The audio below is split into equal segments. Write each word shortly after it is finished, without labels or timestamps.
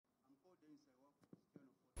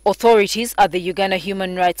Authorities at the Uganda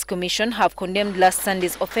Human Rights Commission have condemned last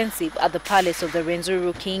Sunday's offensive at the palace of the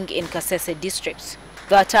Rwenzori King in Kasese district.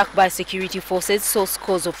 The attack by security forces saw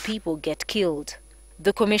scores of people get killed.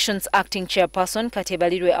 The Commission's acting chairperson,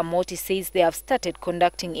 Katebalirwe Amoti, says they have started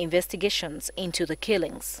conducting investigations into the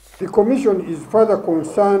killings. The Commission is further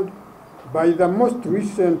concerned by the most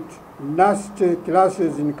recent nasty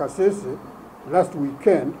clashes in Kasese last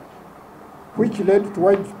weekend, which led to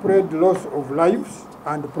widespread loss of lives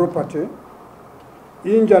and property,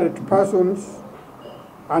 injured persons,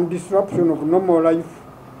 and disruption of normal life,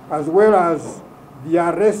 as well as the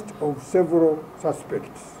arrest of several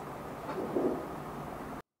suspects.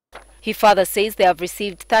 He further says they have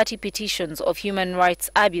received 30 petitions of human rights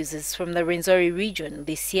abuses from the Rwenzori region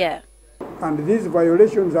this year. And these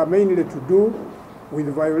violations are mainly to do with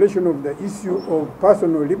violation of the issue of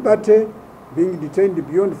personal liberty, being detained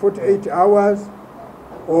beyond 48 hours,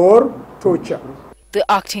 or torture. The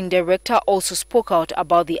acting director also spoke out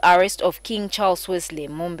about the arrest of King Charles Wesley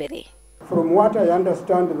Mumbere. From what I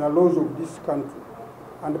understand, the laws of this country,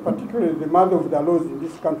 and particularly the mother of the laws in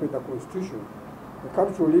this country, the Constitution, the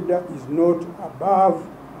cultural leader is not above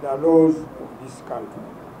the laws of this country.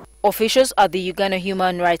 Officials at the Uganda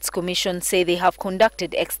Human Rights Commission say they have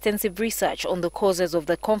conducted extensive research on the causes of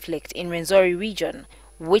the conflict in Rwenzori region,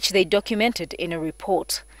 which they documented in a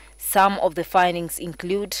report. Some of the findings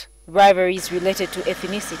include rivalries related to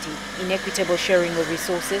ethnicity, inequitable sharing of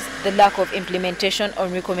resources, the lack of implementation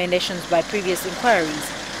on recommendations by previous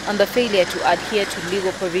inquiries, and the failure to adhere to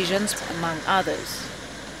legal provisions, among others.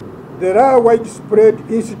 There are widespread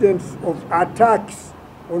incidents of attacks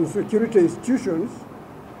on security institutions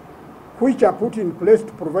which are put in place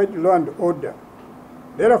to provide law and order,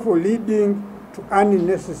 therefore leading to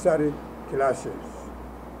unnecessary clashes.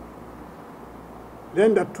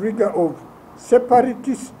 Then the trigger of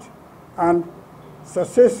separatist and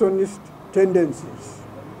secessionist tendencies.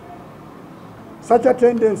 Such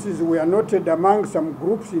tendencies were noted among some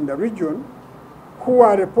groups in the region who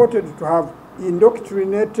are reported to have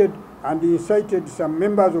indoctrinated and incited some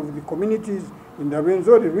members of the communities in the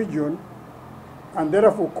Rwenzori region and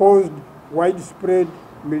therefore caused widespread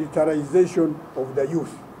militarization of the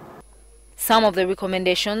youth. Some of the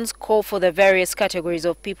recommendations call for the various categories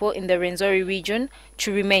of people in the Rwenzori region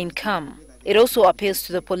to remain calm. It also appeals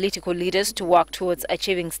to the political leaders to work towards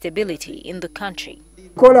achieving stability in the country.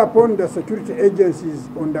 Call upon the security agencies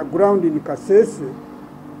on the ground in Kasese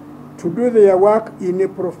to do their work in a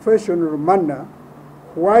professional manner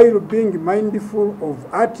while being mindful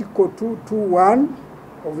of Article 221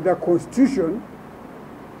 of the Constitution,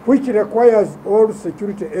 which requires all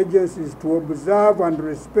security agencies to observe and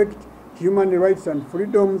respect human rights and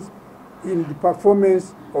freedoms in the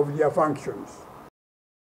performance of their functions.